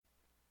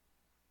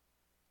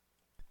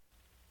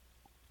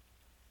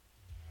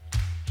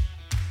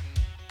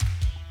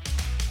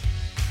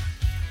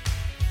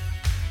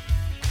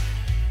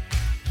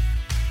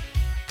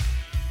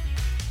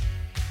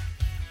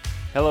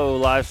Hello,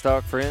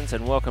 livestock friends,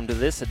 and welcome to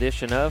this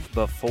edition of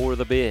Before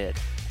the Bid.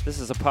 This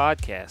is a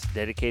podcast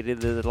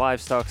dedicated to the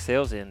livestock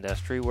sales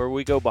industry where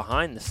we go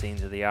behind the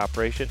scenes of the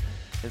operation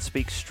and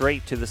speak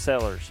straight to the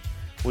sellers.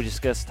 We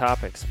discuss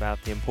topics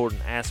about the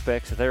important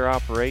aspects of their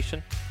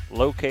operation,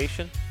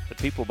 location, the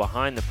people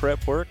behind the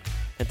prep work,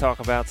 and talk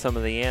about some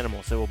of the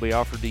animals that will be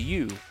offered to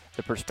you,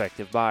 the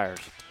prospective buyers.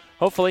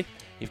 Hopefully,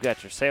 you've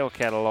got your sale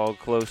catalog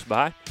close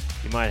by.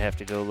 You might have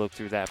to go look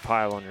through that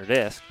pile on your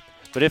desk.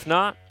 But if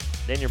not,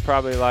 then you're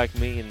probably like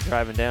me and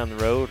driving down the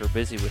road or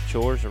busy with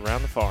chores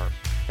around the farm.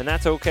 And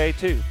that's okay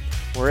too.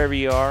 Wherever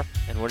you are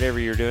and whatever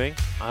you're doing,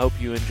 I hope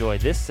you enjoy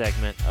this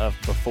segment of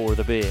Before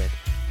the Bid.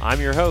 I'm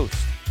your host,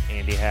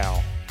 Andy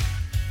Howell.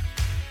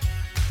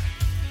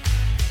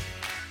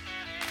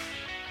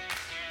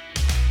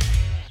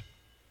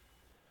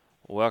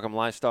 Welcome,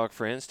 livestock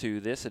friends, to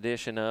this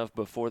edition of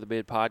Before the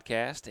Bid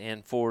podcast.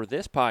 And for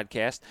this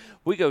podcast,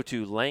 we go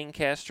to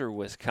Lancaster,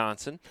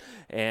 Wisconsin,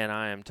 and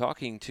I am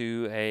talking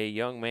to a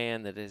young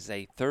man that is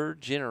a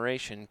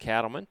third-generation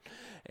cattleman.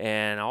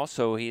 And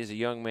also, he is a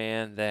young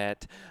man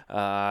that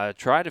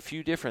tried a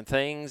few different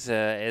things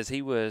as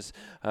he was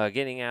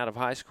getting out of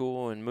high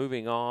school and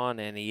moving on,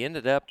 and he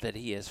ended up that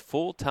he is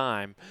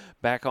full-time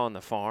back on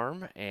the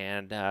farm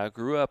and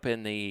grew up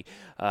in the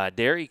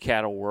dairy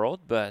cattle world,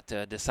 but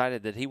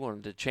decided that he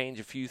wanted to change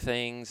a few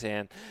things,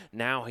 and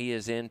now he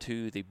is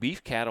into the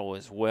beef cattle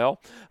as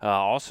well,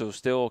 also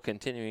still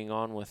continuing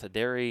on with the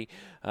dairy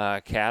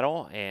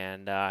cattle,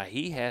 and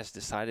he has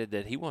decided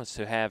that he wants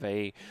to have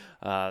a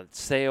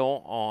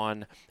sale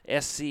on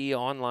SC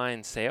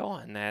online sale,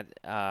 and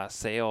that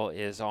sale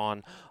is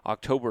on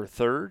October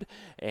 3rd.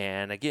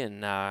 And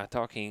again,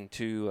 talking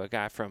to a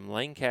guy from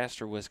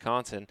Lancaster,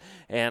 Wisconsin,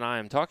 and I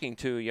am talking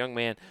to a young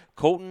man,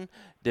 Colton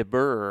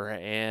DeBurr.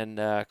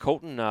 And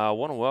Colton, I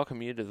want to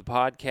welcome you to the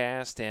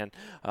podcast, and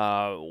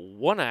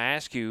want to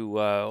ask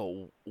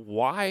you,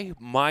 why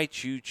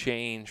might you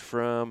change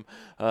from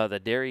the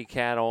dairy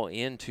cattle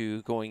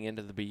into going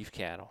into the beef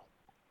cattle?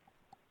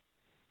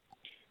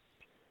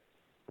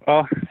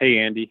 Well, hey,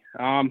 Andy.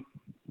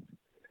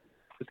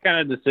 It's kind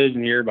of a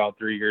decision here about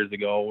 3 years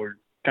ago. We're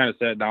kind of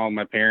sat down with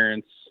my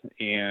parents,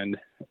 and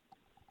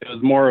it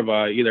was more of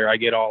a either I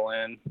get all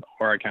in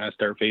or I kind of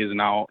start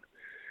phasing out.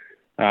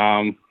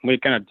 We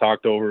kind of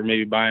talked over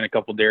maybe buying a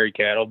couple dairy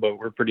cattle, but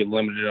we're pretty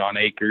limited on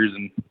acres.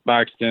 And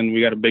Boxton,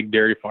 we got a big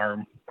dairy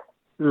farm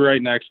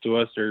right next to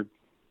us, or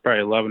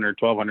probably 11 or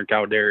 1,200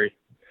 cow dairy.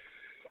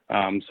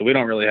 So we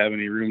don't really have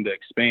any room to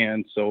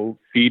expand. So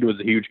feed was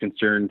a huge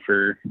concern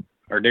for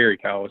our dairy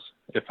cows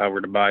if I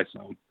were to buy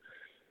some.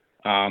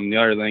 The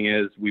other thing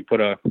is we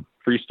put a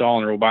freestall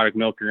and robotic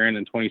milker in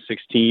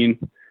 2016.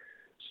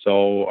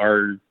 So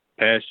our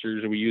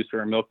pastures we use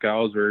for our milk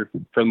cows were,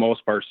 for the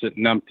most part,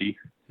 sitting empty.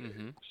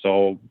 Mm-hmm.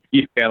 So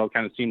beef cattle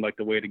kind of seemed like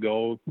the way to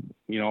go.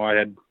 You know, I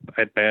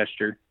had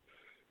pasture,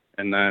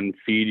 and then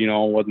feed, you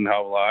know, wasn't a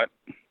hell of a lot.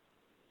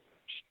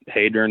 Just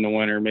hay during the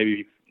winter,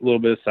 maybe a little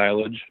bit of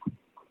silage.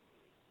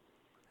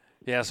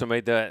 Yeah, so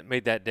made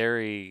that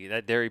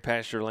dairy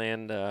pasture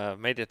land,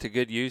 made it to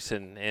good use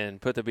and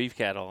put the beef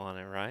cattle on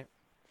it, right?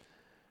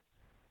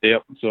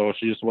 Yep. So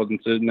she just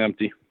wasn't sitting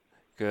empty.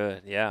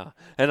 Good, yeah.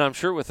 And I'm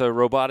sure with a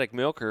robotic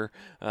milker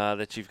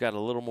that you've got a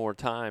little more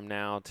time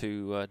now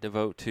to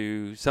devote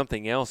to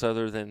something else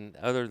other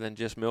than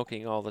just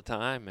milking all the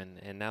time,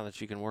 and now that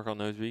you can work on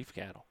those beef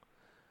cattle.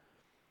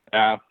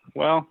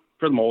 Well,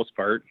 for the most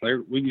part,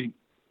 we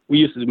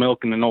used to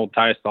milk in an old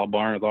tie stall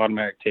barn with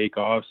automatic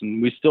takeoffs, and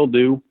we still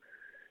do.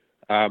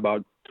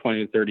 About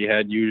 20 to 30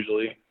 head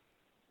usually.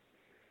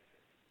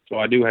 So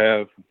I do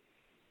have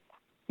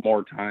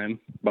more time,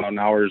 about an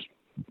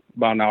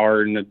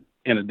hour in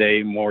a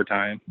day, more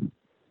time.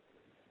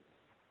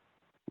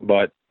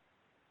 But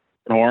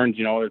in Orange,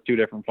 you know, they're two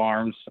different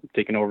farms. I'm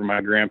taking over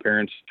my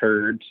grandparents'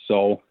 herd,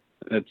 so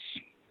it's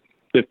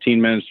 15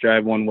 minutes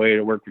drive one way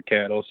to work with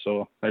cattle.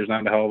 So there's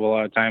not a hell of a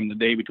lot of time in the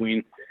day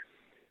between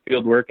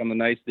field work on the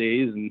nice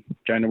days and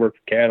trying to work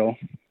with cattle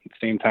at the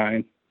same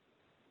time.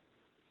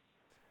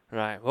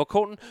 Right. Well,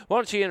 Colton, why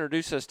don't you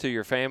introduce us to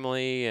your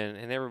family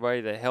and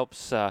everybody that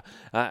helps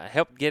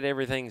help get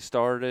everything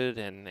started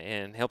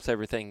and helps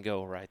everything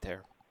go right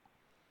there.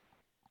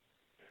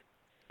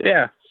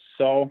 Yeah.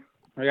 So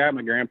I got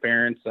my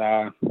grandparents,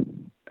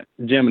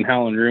 Jim and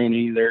Helen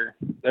Rooney. They're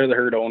the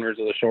herd owners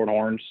of the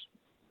Shorthorns,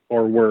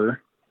 or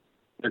were.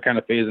 They're kind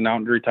of phasing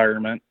out into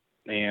retirement,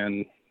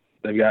 and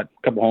they've got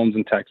a couple homes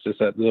in Texas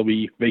that they'll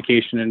be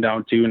vacationing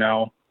down to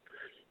now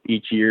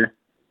each year.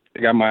 I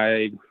got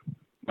my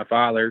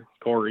father,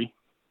 Corey.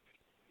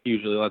 He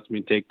usually lets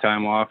me take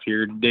time off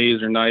here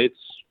days or nights.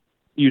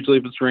 Usually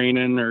if it's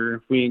raining or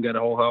if we ain't got a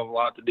whole hell of a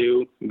lot to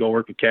do, go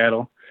work with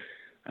cattle.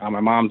 My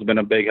mom's been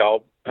a big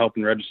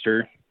helping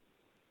register.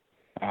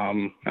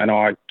 I know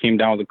I came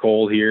down with a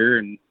cold here,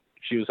 and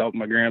she was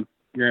helping my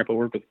grandpa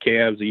work with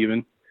calves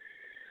even.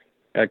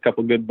 Got a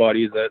couple good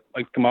buddies that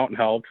like to come out and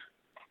help.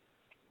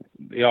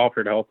 They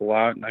offer to help a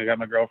lot, and I got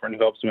my girlfriend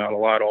who helps me out a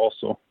lot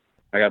also.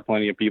 I got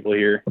plenty of people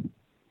here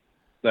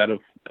that have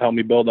helped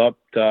me build up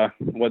to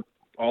what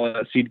all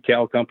that Seed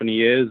Cattle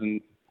Company is and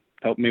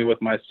help me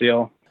with my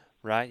sale.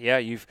 Right. Yeah.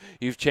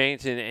 You've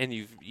changed and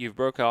you've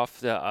broke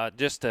off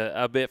just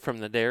a bit from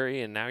the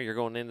dairy, and now you're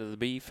going into the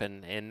beef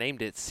and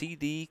named it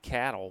CD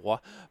Cattle.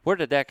 Where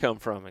did that come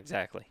from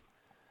exactly?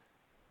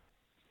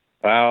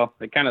 Well,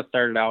 it kind of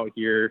started out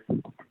here.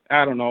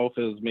 I don't know if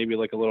it was maybe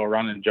like a little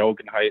running joke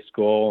in high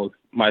school.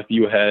 My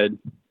few had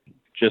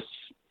just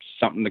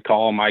something to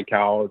call my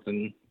cows.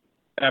 And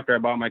after I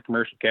bought my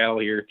commercial cattle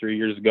here 3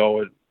 years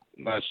ago,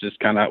 that's just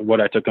kind of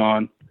what I took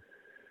on.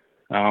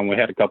 We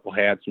had a couple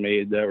hats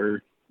made that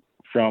were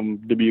from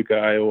Dubuque,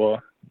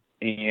 Iowa,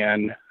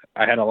 and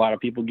I had a lot of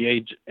people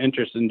gauge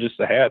interest in just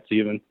the hats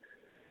even.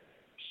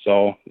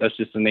 So that's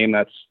just the name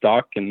that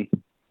stuck, and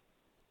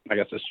I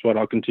guess that's what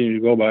I'll continue to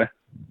go by.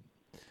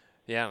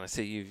 Yeah, and I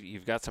see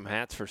you've got some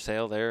hats for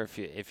sale there.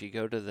 If you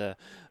go to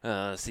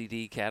the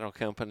CD Cattle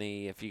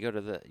Company, if you go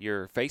to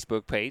your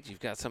Facebook page,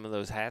 you've got some of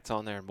those hats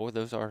on there, and boy,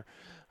 those are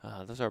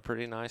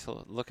pretty nice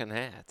looking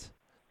hats.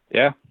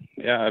 Yeah,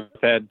 I've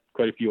had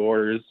quite a few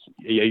orders.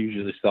 I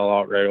usually sell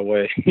out right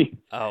away.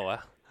 Oh,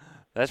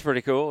 that's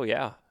pretty cool.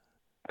 Yeah.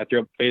 I threw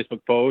up a Facebook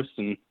post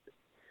and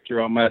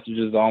threw out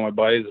messages to all my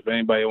buddies. If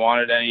anybody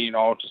wanted any,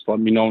 just let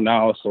me know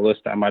now. So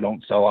this time I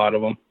don't sell out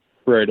of them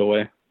right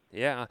away.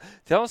 Yeah,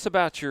 tell us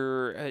about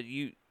your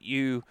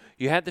you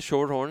had the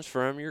Shorthorns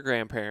from your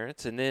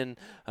grandparents, and then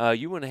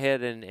you went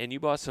ahead and you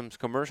bought some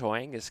commercial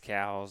Angus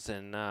cows.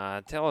 And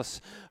tell us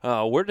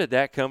where did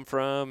that come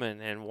from,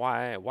 and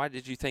why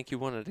did you think you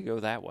wanted to go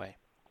that way?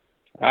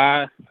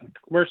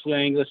 Commercial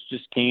Angus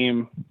just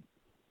came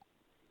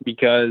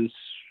because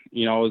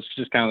it's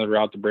just kind of the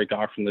route to break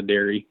off from the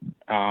dairy.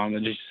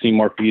 It just seemed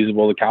more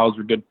feasible. The cows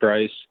were good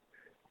price.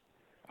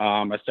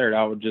 I started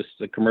out with just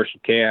the commercial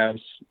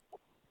calves,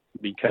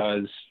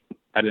 because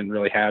I didn't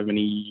really have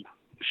any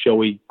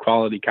showy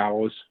quality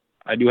cows.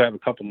 I do have a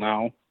couple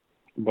now,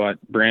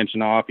 but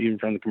branching off even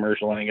from the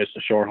commercial Angus to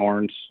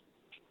Shorthorns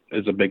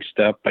is a big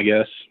step, I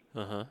guess.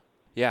 Uh-huh.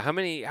 Yeah, how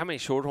many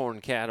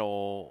Shorthorn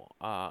cattle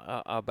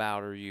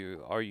about are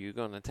you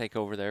going to take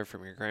over there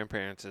from your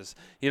grandparents?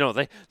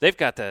 They've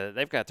got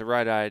the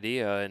right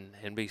idea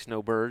and be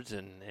snowbirds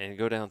and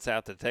go down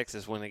south to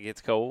Texas when it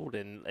gets cold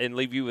and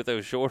leave you with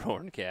those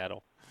Shorthorn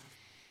cattle.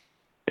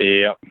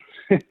 Yep.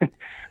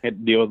 Had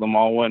to deal with them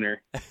all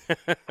winter.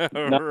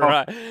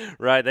 No.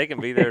 Right. They can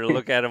be there to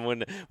look at them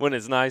when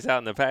it's nice out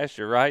in the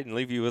pasture, right, and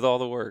leave you with all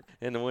the work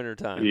in the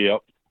wintertime.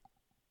 Yep.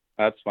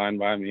 That's fine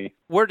by me.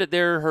 Where did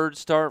their herd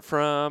start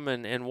from,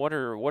 and what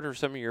are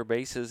some of your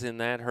bases in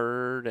that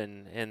herd,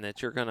 and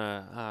that you're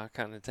gonna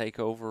kind of take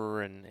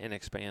over and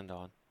expand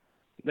on?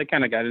 They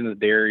kind of got into the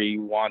dairy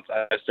once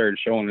I started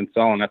showing and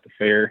selling at the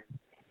fair.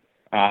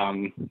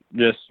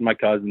 Just my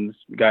cousins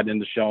got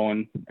into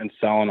showing and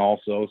selling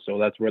also, so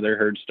that's where their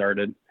herd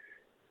started.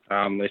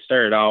 They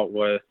started out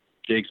with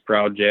Jake's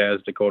Proud Jazz,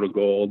 Dakota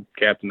Gold,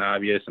 Captain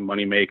Obvious, and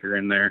Moneymaker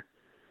in there.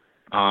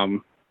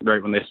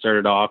 Right when they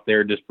started off, they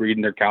were just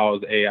breeding their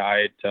cows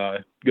AI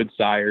to good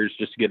sires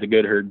just to get a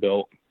good herd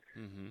built.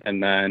 Mm-hmm.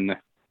 And then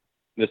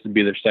this would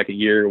be their second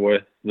year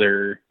with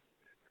their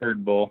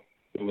herd bull.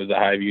 It was a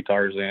Highview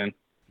Tarzan.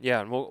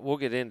 Yeah, and we'll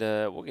get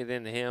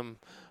into him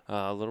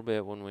a little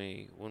bit when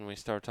we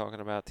start talking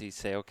about these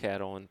sale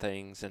cattle and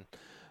things. And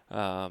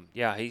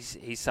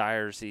he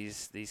sires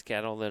these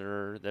cattle that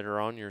are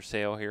on your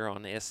sale here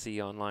on SC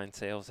Online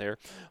Sales there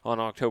on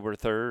October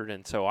 3rd.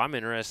 And so I'm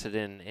interested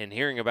in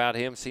hearing about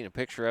him, seeing a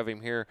picture of him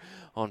here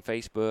on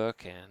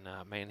Facebook.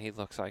 And man, he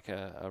looks like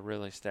a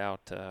really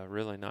stout,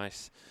 really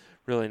nice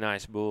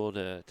bull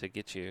to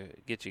get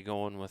you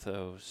going with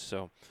those.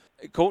 So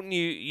Colton,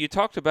 you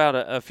talked about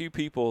a few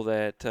people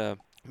that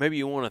maybe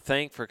you want to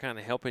thank for kind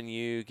of helping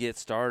you get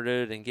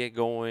started and get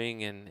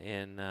going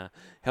and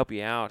help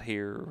you out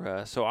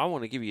here. So I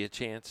want to give you a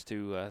chance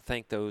to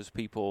thank those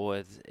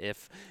people,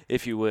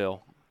 if you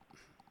will.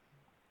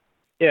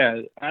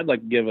 Yeah, I'd like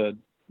to give a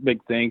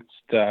big thanks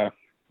to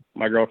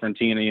my girlfriend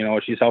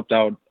Tina. She's helped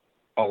out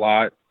a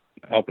lot,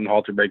 helping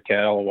halter break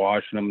cattle,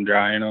 washing them,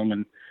 drying them,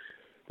 and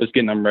just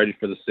getting them ready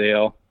for the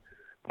sale.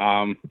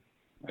 I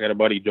got a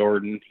buddy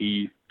Jordan.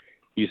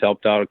 He's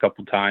helped out a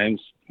couple times,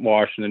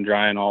 washing and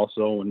drying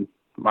also, and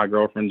my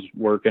girlfriend's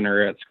working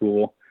or at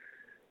school.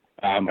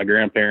 My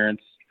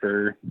grandparents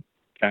for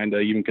kind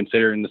of even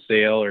considering the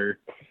sale or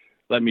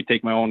letting me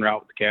take my own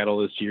route with the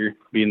cattle this year,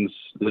 being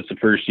this is the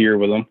first year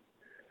with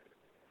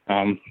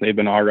them. They've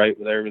been all right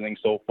with everything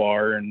so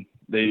far, and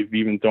they've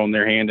even thrown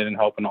their hand in and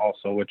helping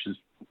also, which is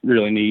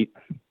really neat.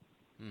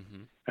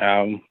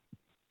 Mm-hmm.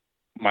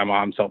 My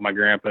mom's helped my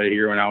grandpa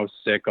here when I was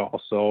sick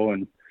also,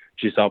 and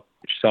she's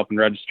helping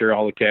register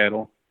all the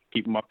cattle,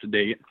 keep them up to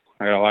date.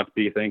 I got a lot to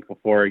be thankful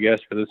for, I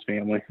guess, for this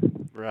family.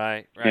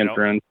 Right. And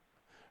friends.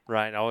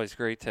 Right. Always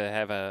great to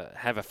have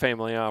a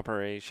family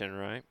operation,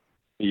 right?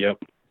 Yep.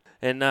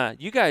 And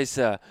you guys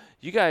to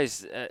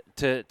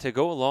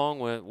go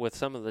along with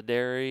some of the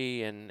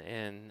dairy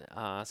and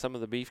some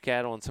of the beef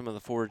cattle and some of the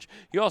forage,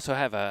 you also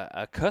have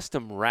a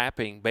custom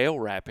bale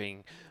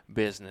wrapping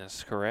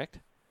business, correct?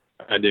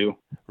 I do.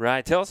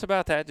 Right. Tell us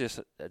about that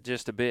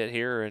just a bit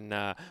here, and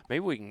maybe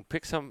we can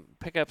pick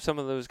up some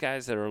of those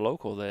guys that are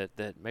local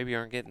that maybe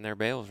aren't getting their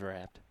bales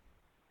wrapped.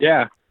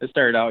 Yeah, it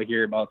started out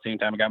here about the same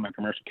time I got my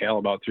commercial cattle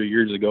about 3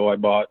 years ago. I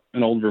bought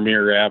an old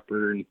Vermeer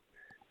wrapper, and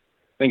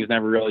things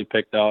never really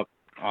picked up.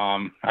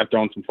 I've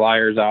thrown some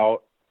flyers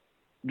out,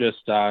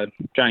 just trying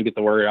to get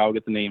the word out,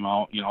 get the name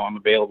out. I'm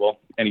available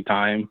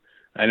anytime.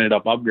 I ended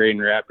up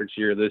upgrading wrappers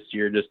here this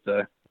year just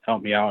to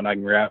help me out, and I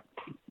can wrap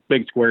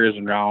big squares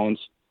and rounds.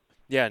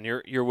 Yeah, and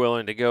you're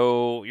willing to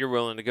go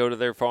to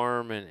their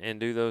farm and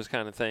do those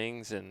kind of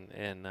things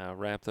and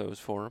wrap those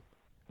for them.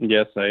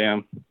 Yes, I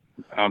am.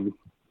 I'm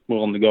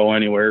willing to go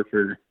anywhere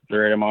for the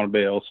right amount of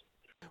bales.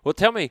 Well,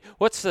 tell me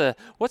what's the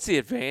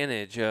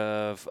advantage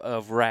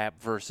of wrap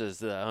versus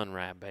the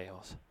unwrapped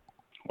bales?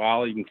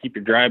 Well, you can keep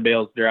your dry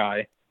bales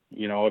dry.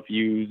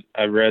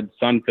 I read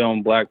sun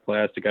film black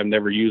plastic. I've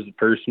never used it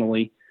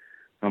personally.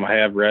 I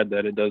have read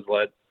that it does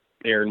let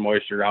air and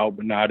moisture out,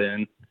 but not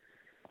in.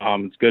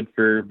 It's good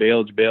for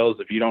baleage bales.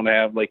 If you don't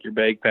have like your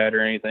bag pad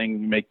or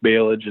anything, you make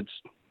baleage. It's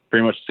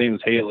pretty much the same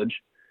as haylage.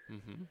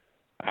 Mm-hmm.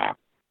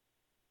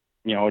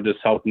 Just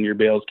helping your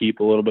bales keep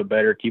a little bit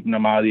better, keeping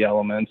them out of the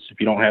elements. If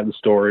you don't have the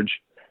storage,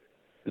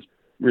 it's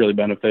really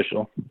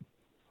beneficial.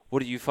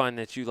 What do you find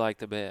that you like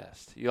the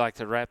best? You like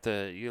to wrap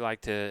you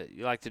like to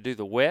do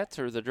the wets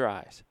or the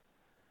dries?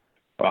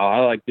 Well, I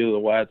like to do the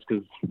wets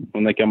because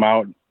when they come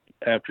out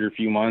after a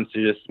few months,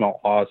 they just smell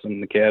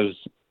awesome. The calves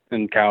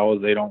and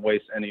cows, they don't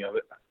waste any of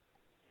it.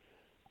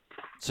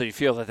 So you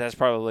feel that that's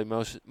probably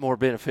more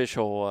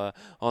beneficial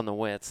on the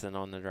wets than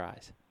on the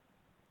dries?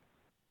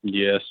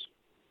 Yes.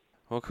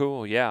 Well,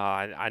 cool. Yeah,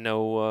 I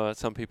know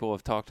some people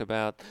have talked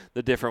about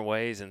the different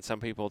ways, and some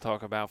people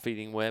talk about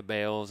feeding wet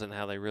bales and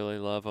how they really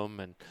love them,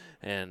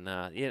 and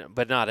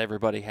but not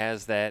everybody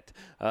has that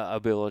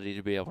ability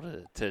to be able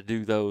to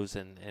do those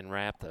and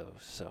wrap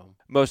those. So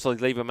mostly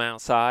leave them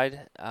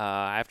outside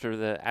after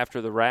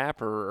the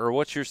wrap, or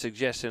what's your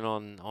suggestion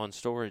on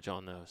storage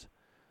on those?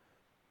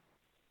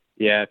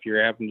 Yeah, if you're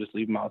wrapping, just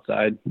leave them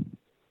outside.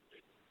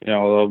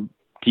 They'll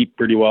keep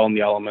pretty well in the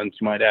elements.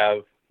 You might have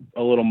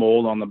a little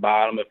mold on the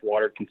bottom if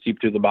water can seep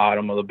through the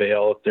bottom of the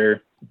bale if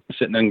they're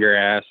sitting in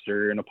grass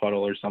or in a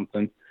puddle or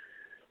something.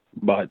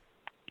 But,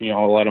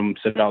 let them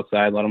sit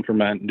outside, let them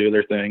ferment and do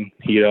their thing,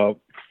 heat up.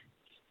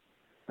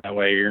 That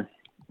way you're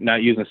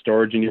not using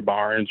storage in your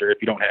barns, or if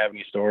you don't have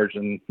any storage,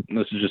 then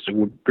this is just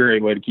a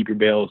great way to keep your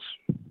bales,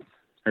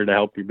 or to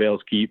help your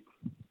bales keep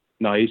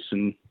nice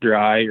and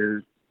dry,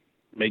 or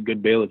make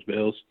good baleage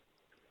bales.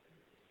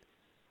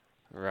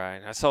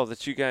 Right. I saw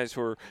that you guys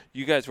were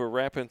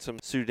wrapping some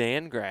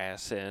Sudan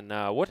grass, and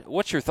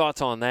what's your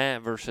thoughts on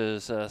that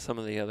versus some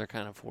of the other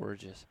kind of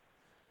forages?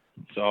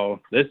 So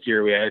this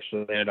year we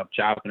actually ended up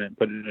chopping it and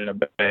putting it in a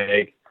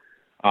bag.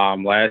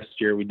 Last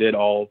year we did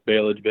all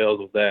baleage bales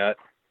with that,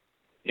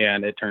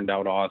 and it turned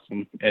out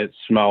awesome. It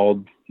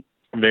smelled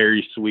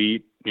very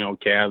sweet.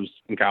 Calves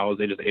and cows,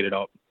 they just ate it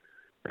up.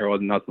 There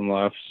wasn't nothing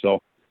left.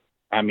 So,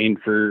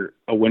 for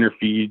a winter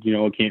feed,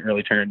 can't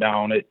really turn it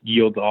down. It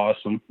yields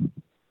awesome.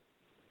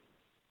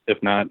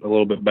 If not a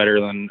little bit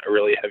better than a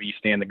really heavy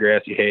stand of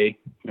grassy hay,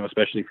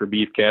 especially for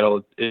beef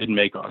cattle, it'd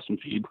make awesome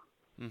feed.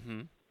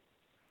 Mm-hmm.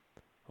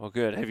 Well,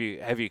 good. Have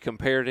you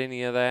compared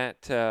any of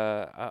that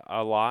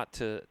a lot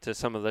to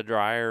some of the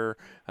drier,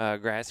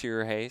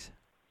 grassier hays?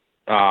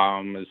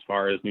 As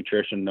far as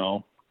nutrition,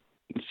 no.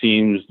 It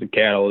seems the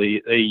cattle,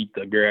 they eat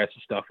the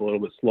grassy stuff a little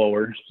bit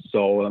slower,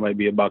 so that might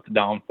be about the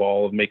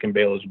downfall of making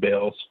baleage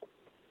bales.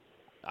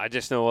 I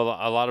just know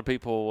a lot of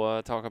people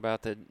talk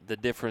about the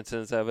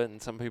differences of it, and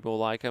some people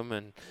like them,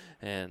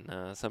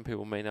 and some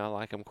people may not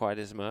like them quite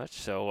as much.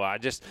 So I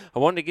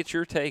wanted to get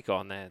your take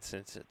on that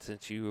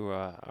since you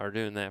are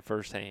doing that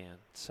firsthand.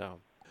 So,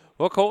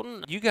 well,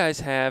 Colton, you guys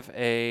have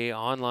a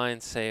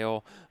online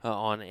sale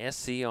on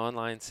SC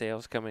Online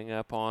Sales coming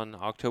up on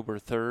October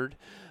 3rd,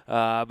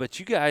 but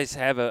you guys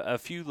have a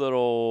few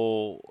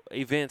little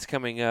events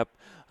coming up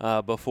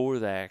before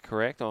that,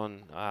 correct?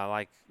 On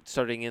like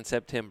starting in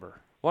September.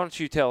 Why don't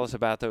you tell us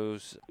about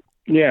those?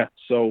 Yeah,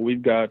 so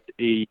we've got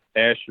a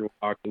pasture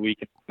walk the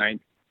weekend, 9th,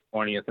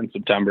 20th in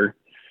September.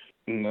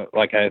 And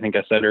like I think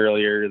I said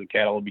earlier, the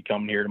cattle will be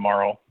coming here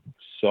tomorrow.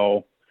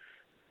 So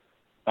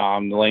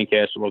the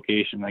Lancaster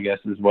location, I guess,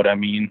 is what I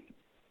mean.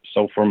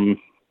 So from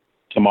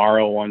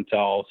tomorrow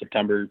until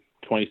September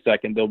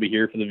 22nd, they'll be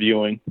here for the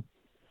viewing.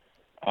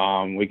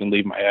 We can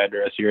leave my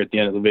address here at the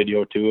end of the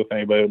video, too, if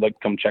anybody would like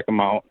to come check them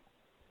out.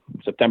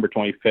 September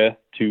 25th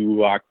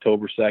to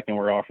October 2nd,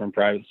 we're offering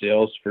private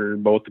sales for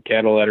both the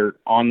cattle that are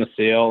on the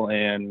sale,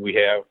 and we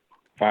have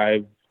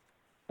five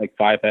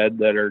head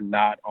that are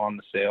not on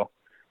the sale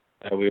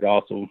that we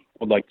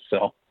would like to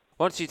sell.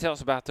 Why don't you tell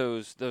us about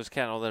those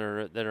cattle that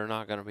are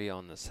not going to be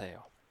on the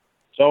sale?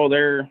 So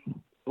they're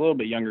a little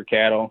bit younger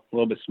cattle, a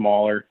little bit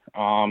smaller.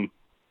 I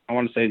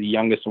want to say the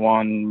youngest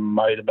one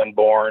might have been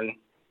born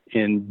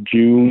in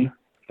June,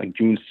 like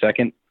June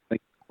 2nd, I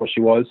think what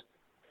she was.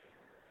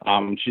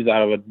 She's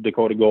out of a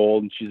Dakota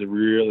Gold, and she's a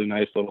really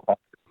nice little heifer.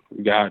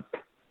 We got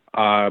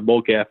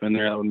bull calf in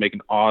there that would make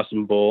an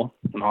awesome bull,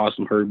 an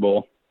awesome herd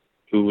bull,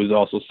 who was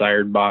also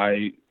sired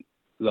by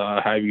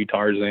the Highview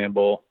Tarzan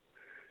bull.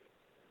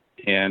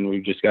 And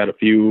we've just got a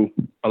few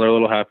other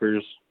little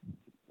heifers,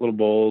 little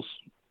bulls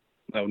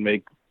that would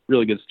make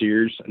really good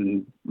steers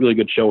and really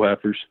good show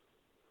heifers.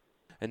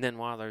 And then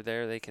while they're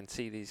there, they can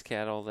see these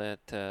cattle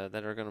that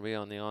are going to be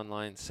on the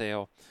online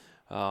sale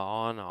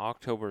on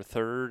October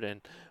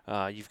 3rd,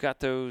 and you've got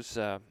those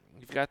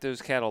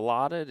cattle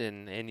lotted,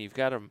 and you've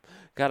got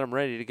them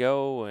ready to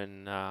go.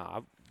 And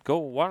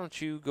why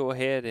don't you go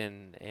ahead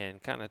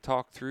and kind of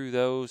talk through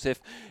those?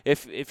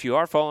 If you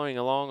are following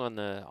along on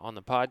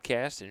the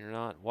podcast and you're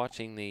not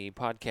watching the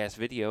podcast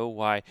video,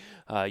 why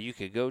you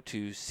could go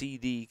to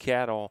CD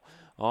Cattle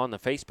on the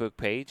Facebook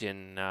page,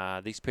 and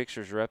these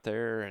pictures are up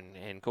there,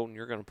 and Colton,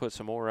 you're going to put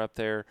some more up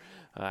there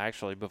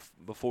actually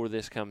before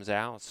this comes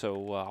out.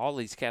 So all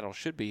these cattle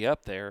should be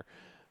up there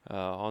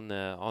on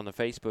the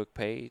Facebook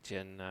page,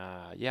 and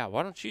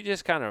why don't you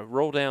just kind of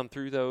roll down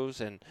through those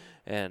and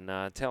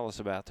tell us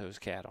about those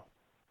cattle?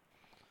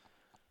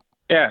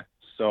 Yeah,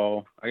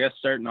 so I guess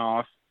starting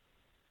off,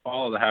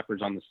 all of the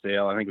heifers on the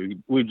sale, I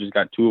think we've just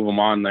got 2 of them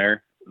on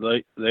there.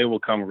 They will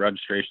come with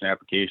registration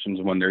applications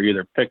when they're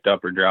either picked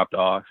up or dropped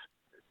off.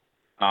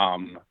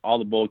 All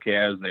the bull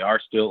calves, they are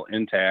still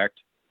intact.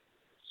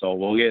 So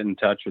we'll get in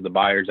touch with the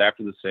buyers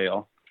after the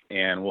sale,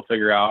 and we'll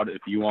figure out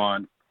if you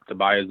want to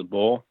buy as a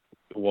bull,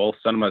 we'll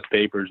send them as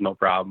papers, no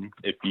problem.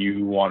 If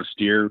you want a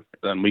steer,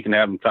 then we can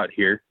have them cut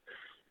here.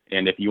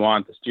 And if you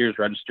want the steers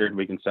registered,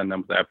 we can send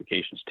them with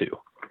applications too.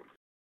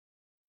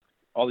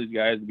 All these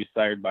guys will be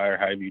sired by our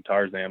Highview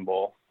Tarzan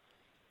bull.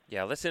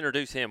 Yeah, let's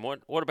introduce him.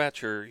 What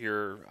about your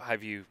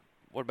Highview?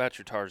 What about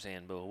your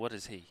Tarzan bull? What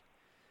is he?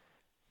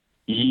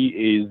 He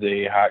is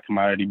a hot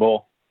commodity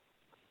bull.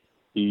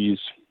 He's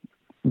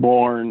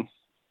born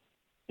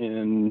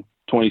in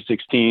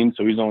 2016,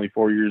 so he's only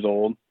 4 years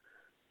old.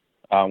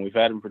 We've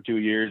had him for 2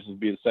 years. This will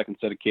be the second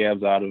set of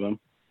calves out of him,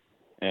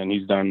 and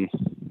he's done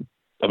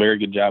a very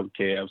good job with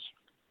calves.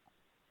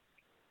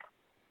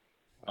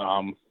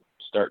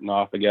 Starting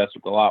off, I guess,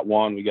 with the lot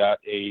 1, we got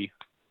a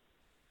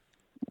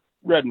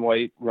red and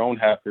white roan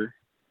heifer.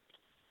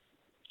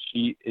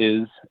 She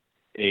is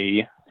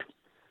a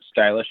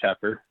stylish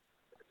heifer.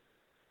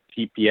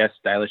 TPS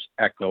Stylish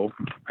Echo,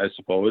 I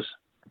suppose.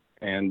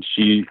 And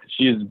she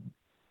is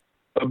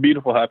a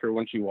beautiful heifer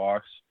when she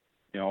walks.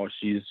 You know,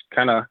 she's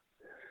kind of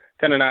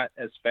not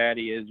as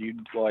fatty as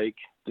you'd like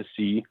to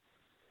see.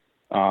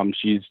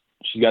 She's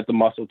got the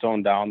muscle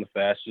tone down, the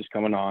fat's just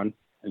coming on,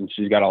 and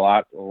she's got a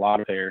lot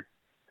of hair,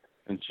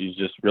 and she's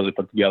just really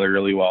put together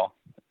really well.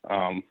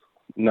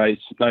 Nice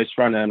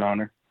front end on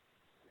her.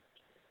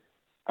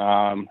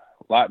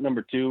 Lot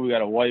number 2, we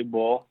got a white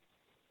bull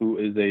who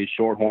is a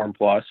Shorthorn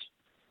Plus.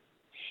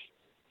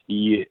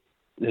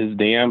 His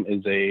dam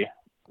is a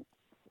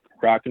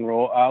Rock and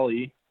Roll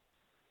Ali.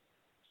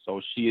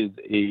 So she is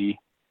a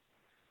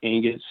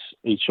Angus,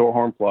 a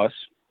Shorthorn Plus.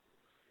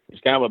 He's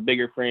kind of a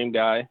bigger frame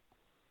guy.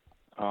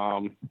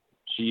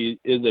 She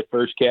is a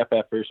first calf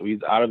heifer, so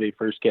he's out of a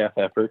first calf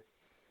heifer.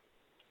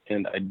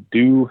 And I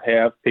do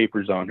have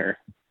papers on her.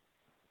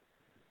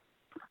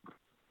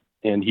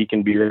 And he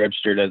can be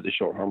registered as a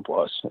Shorthorn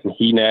Plus. And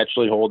he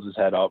naturally holds his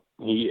head up.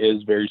 He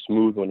is very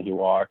smooth when he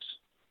walks.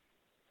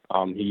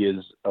 He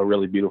is a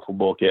really beautiful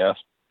bull calf.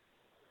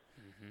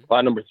 Mm-hmm.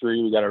 Lot number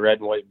 3, we got a red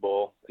and white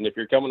bull. And if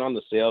you're coming on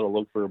the sale to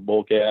look for a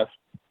bull calf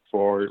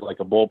for like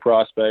a bull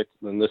prospect,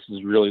 then this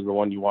is really the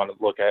one you want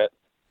to look at.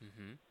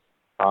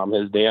 Mm-hmm.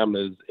 His dam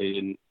is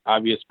an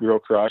obvious Girl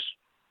Crush.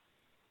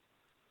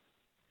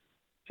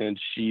 And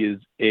she is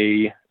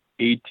a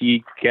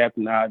AT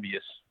Captain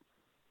Obvious,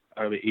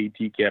 out of an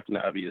AT Captain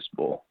Obvious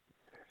bull.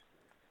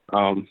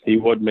 He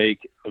would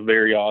make a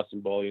very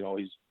awesome bull. You know,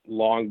 he's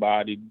long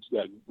bodied, he's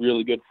got a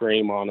really good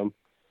frame on him,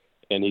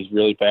 and he's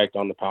really packed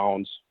on the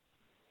pounds.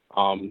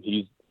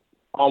 He's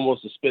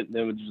almost a spitting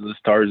image of this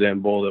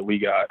Tarzan bull that we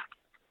got.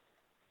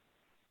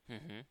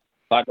 Mm-hmm.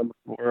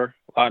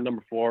 Lot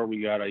number four,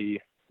 we got a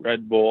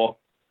red bull.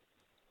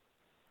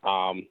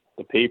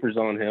 The papers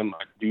on him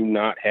I do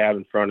not have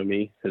in front of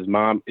me. His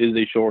mom is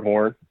a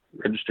Shorthorn,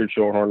 registered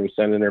Shorthorn. We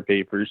sent in their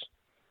papers.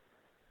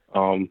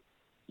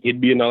 He'd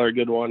be another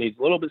good one. He's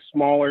a little bit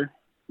smaller,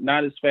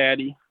 not as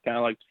fatty, kind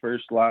of like the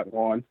first lot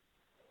 1.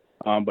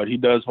 But he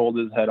does hold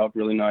his head up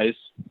really nice.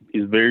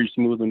 He's very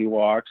smooth when he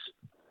walks,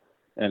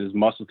 and his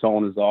muscle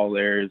tone is all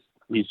there.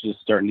 He's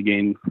just starting to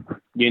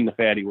gain the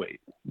fatty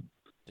weight.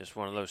 Just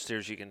one of those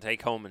steers you can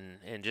take home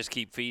and just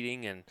keep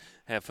feeding and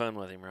have fun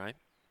with him, right?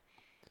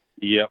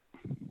 Yep.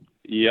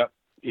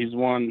 He's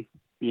one,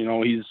 you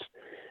know,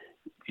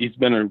 he's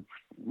been a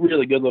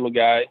really good little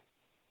guy.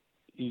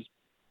 He's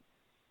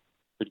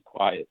pretty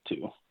quiet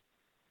too.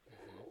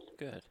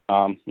 Good.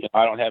 You know,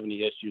 I don't have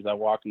any issues. I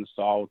walk in the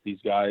stall with these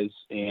guys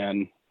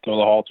and throw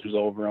the halters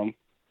over them.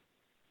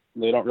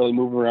 They don't really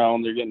move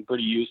around. They're getting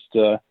pretty used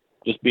to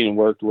just being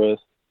worked with.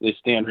 They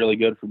stand really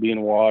good for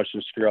being washed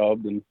and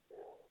scrubbed, and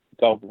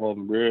a couple of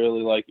them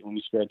really like it when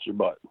you scratch your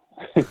butt.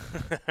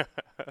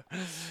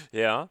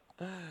 Yeah.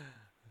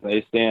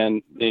 They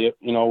stand.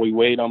 We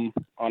weighed them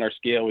on our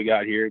scale we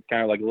got here,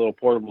 kind of like a little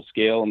portable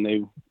scale, and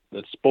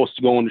it's supposed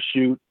to go in the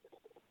chute,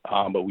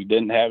 but we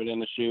didn't have it in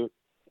the chute,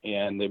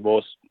 and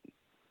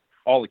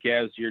all the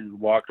calves here just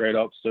walked right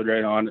up, stood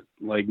right on it,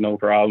 like no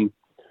problem,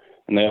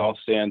 and they all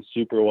stand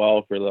super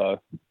well for the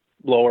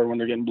blower when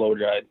they're getting blow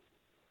dried.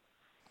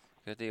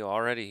 Good deal.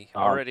 Already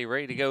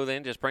ready to go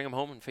then. Just bring them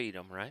home and feed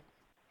them, right?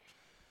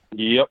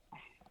 Yep.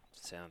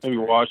 Sounds Maybe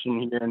great. wash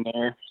him here and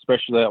there,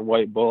 especially that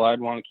white bull. I'd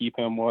want to keep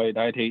him white.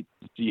 I'd hate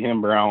to see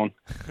him brown.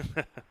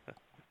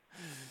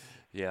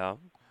 Yeah.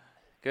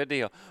 Good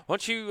deal. Why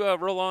don't you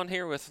roll on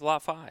here with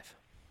lot 5?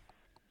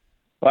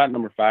 Lot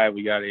number 5,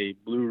 we got a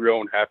blue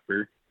roan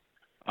heifer.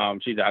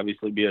 She'd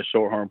obviously be a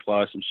Shorthorn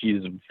Plus, and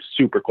she's a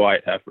super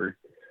quiet heifer.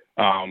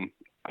 I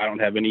don't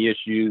have any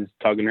issues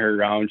tugging her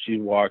around. She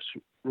walks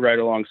right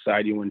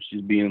alongside you when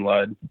she's being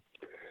led.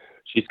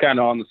 She's kind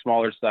of on the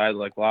smaller side,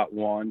 like lot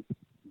 1,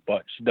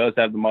 but she does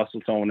have the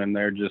muscle tone in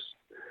there.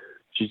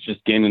 She's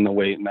just gaining the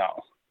weight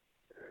now.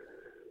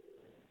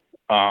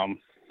 Lot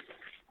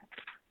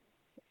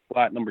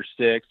number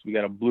 6, we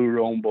got a blue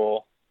roan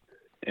bull,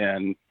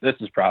 and this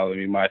is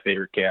probably my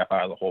favorite calf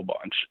out of the whole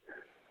bunch.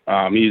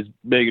 He's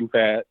big and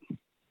fat,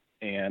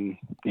 and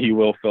he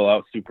will fill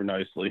out super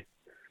nicely.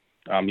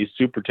 He's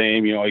super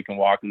tame. He can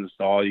walk in the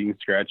stall. You can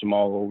scratch him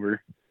all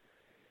over,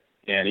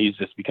 and he's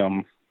just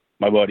become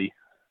my buddy.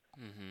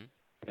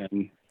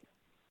 Mm-hmm.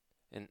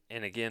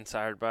 And again,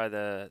 sired by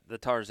the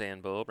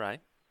Tarzan bull,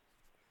 right?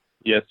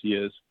 Yes, he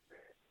is.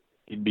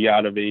 He'd be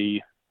out of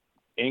a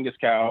Angus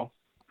cow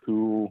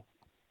who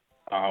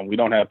we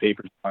don't have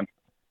papers on.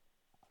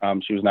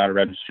 She was not a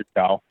registered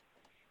cow,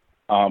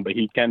 but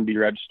he can be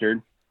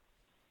registered.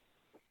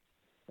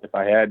 If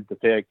I had to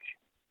pick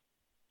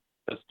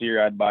a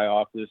steer I'd buy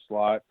off this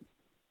lot,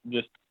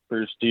 just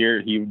for a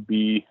steer, he would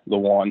be the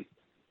one.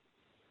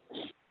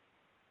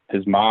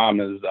 His mom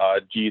is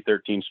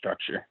G13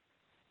 structure.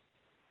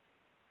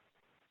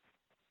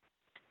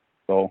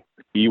 So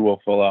he will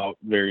fill out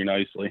very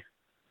nicely.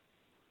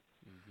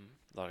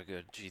 Mm-hmm. A lot of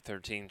good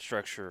G13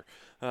 structure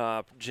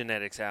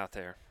genetics out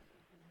there.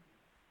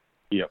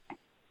 Yep.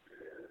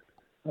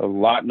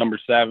 Lot number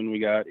 7, we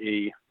got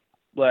a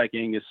Black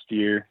Angus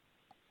steer,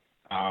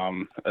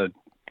 a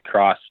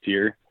cross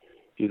steer.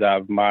 He's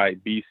out of my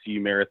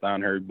BC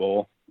Marathon herd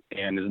bull,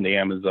 and his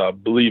name is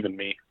Believe in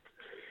Me.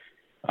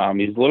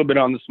 He's a little bit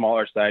on the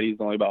smaller side. He's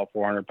only about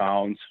 400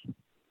 pounds,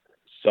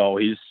 so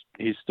he's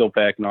still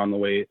packing on the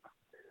weight.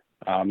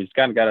 He's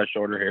kind of got a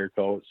shorter hair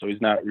coat, so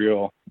he's not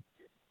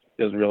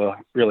doesn't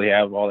really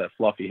have all that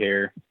fluffy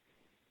hair.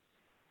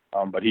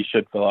 But he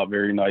should fill out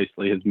very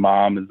nicely. His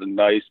mom is a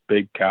nice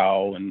big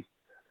cow, and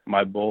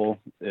my bull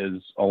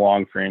is a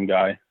long frame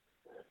guy.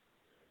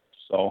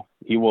 So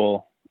he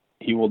will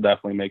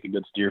definitely make a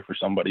good steer for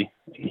somebody.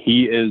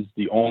 He is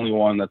the only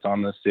one that's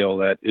on this sale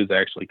that is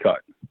actually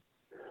cut.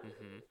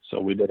 Mm-hmm. So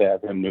we did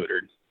have him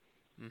neutered.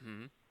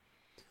 Mm-hmm.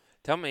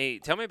 Tell me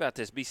about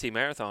this BC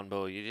Marathon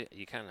bull. You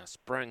kind of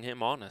sprung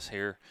him on us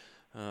here.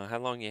 How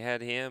long you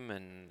had him,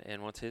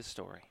 and what's his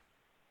story?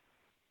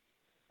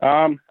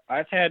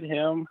 I've had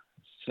him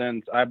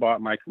since I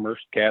bought my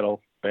commercial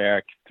cattle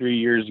back 3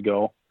 years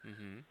ago.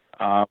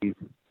 Mm-hmm.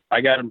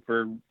 I got him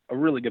for a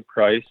really good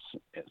price.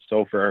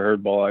 So for a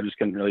herd bull, I just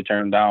couldn't really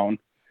turn him down.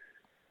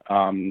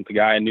 The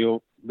guy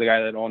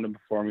that owned him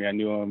before me, I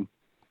knew him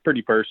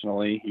pretty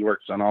personally. He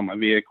works on all my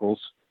vehicles.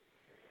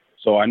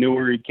 So I knew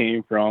where he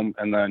came from,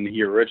 and then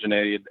he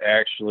originated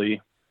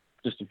actually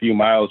just a few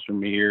miles from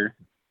me here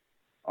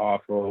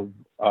off of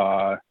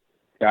a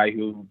guy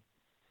who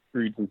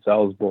breeds and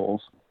sells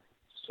bulls.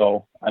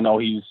 So I know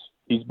he's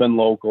been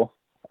local.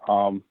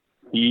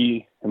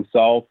 He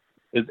himself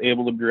is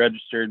able to be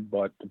registered,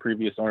 but the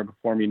previous owner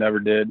before me never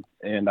did,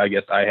 and I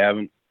guess I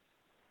haven't.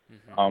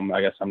 Mm-hmm.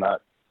 I guess I'm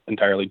not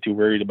entirely too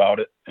worried about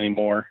it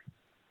anymore.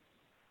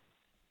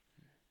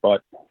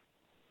 But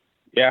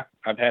yeah,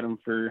 I've had him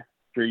for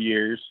 3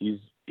 years.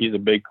 He's a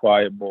big,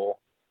 quiet bull.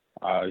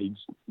 He's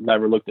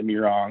never looked at me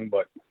wrong,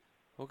 but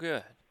well,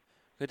 good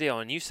deal.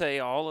 And you say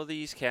all of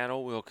these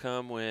cattle will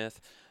come with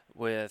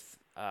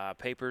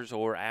papers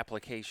or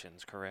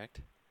applications,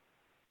 correct?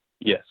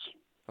 Yes.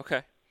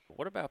 Okay.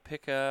 What about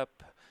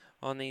pickup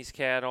on these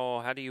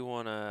cattle? How do you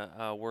want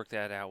to work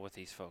that out with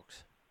these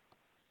folks?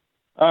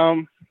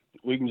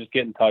 We can just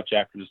get in touch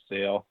after the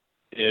sale.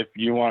 If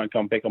you want to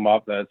come pick them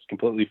up, that's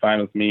completely fine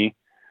with me.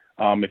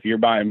 If you're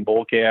buying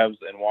bull calves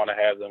and want to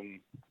have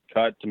them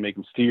cut to make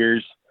them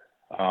steers,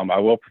 I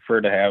will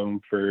prefer to have them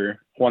for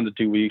 1 to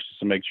 2 weeks just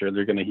to make sure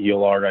they're going to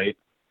heal all right.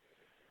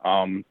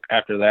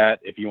 After that,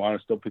 if you want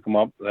to still pick them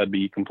up, that'd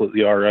be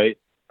completely all right.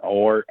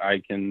 Or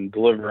I can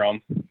deliver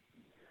them.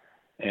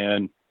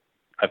 And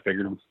I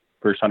figured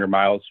first 100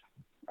 miles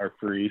are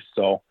free.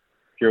 So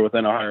if you're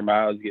within 100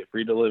 miles, you get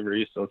free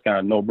delivery. So it's kind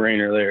of no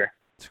brainer there.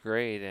 That's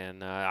great,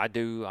 and I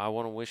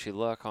want to wish you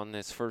luck on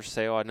this first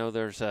sale. I know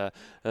there's a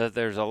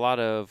lot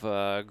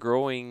of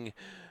growing,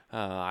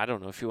 I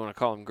don't know if you want to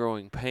call them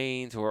growing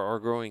pains or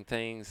growing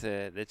things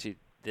that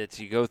that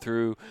you go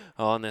through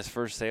on this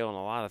first sale, and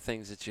a lot of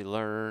things that you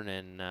learn.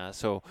 And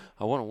so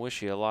I want to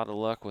wish you a lot of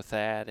luck with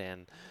that,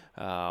 and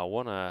I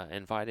want to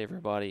invite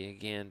everybody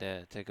again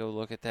to go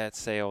look at that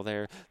sale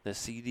there, the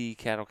CD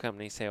Cattle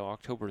Company sale,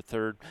 October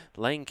 3rd,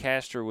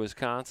 Lancaster,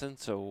 Wisconsin.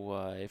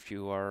 So if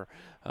you are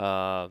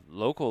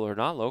local or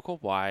not local,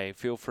 why,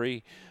 feel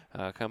free.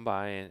 Come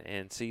by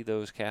and see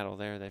those cattle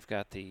there. They've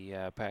got the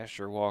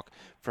pasture walk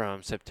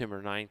from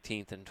September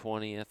 19th and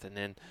 20th, and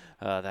then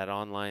that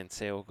online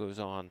sale goes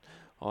on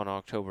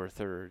October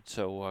 3rd.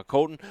 So,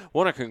 Colton,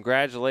 want to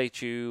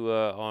congratulate you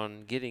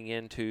on getting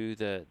into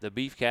the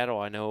beef cattle.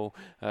 I know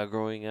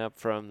growing up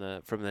from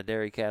the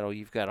dairy cattle,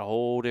 you've got a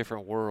whole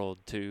different world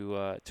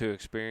to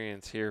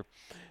experience here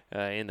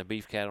in the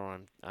beef cattle.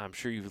 I'm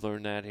sure you've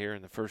learned that here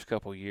in the first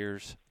couple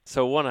years.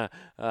 So want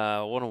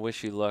to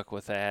wish you luck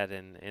with that,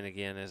 and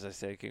again, as I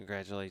said,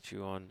 congratulate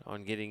you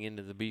on getting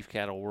into the beef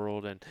cattle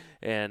world,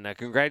 and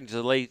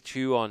congratulate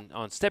you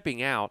on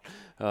stepping out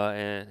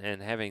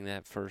and having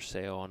that first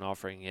sale and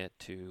offering it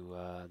to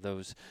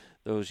those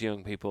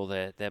young people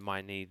that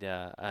might need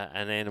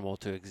an animal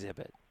to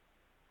exhibit.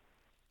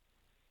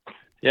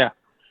 Yeah,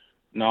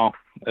 no,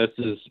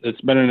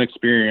 it's been an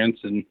experience,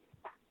 and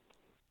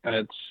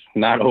it's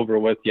not over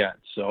with yet.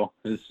 So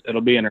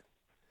it'll be interesting.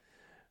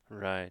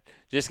 Right.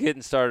 Just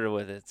getting started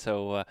with it.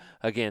 So,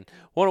 again,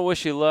 want to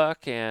wish you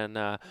luck, and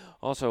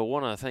also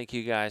want to thank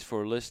you guys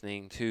for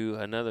listening to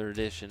another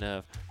edition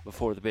of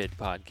Before the Bid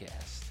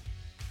podcast.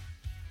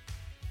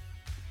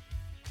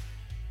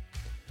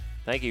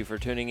 Thank you for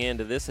tuning in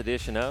to this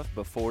edition of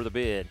Before the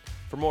Bid.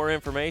 For more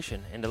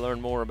information and to learn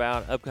more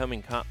about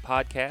upcoming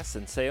podcasts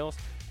and sales,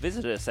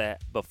 visit us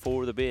at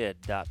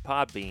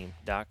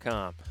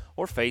beforethebid.podbean.com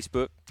or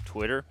Facebook,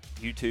 Twitter,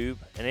 YouTube,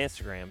 and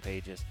Instagram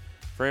pages.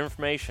 For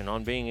information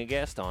on being a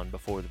guest on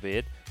Before the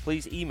Bid,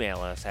 please email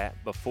us at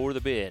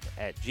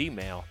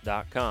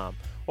beforethebid@gmail.com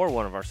or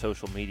one of our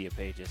social media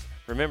pages.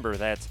 Remember,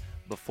 that's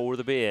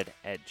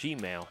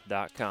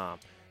beforethebid@gmail.com.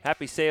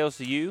 Happy sales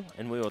to you,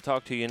 and we will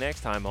talk to you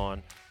next time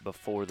on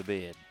Before the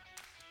Bid.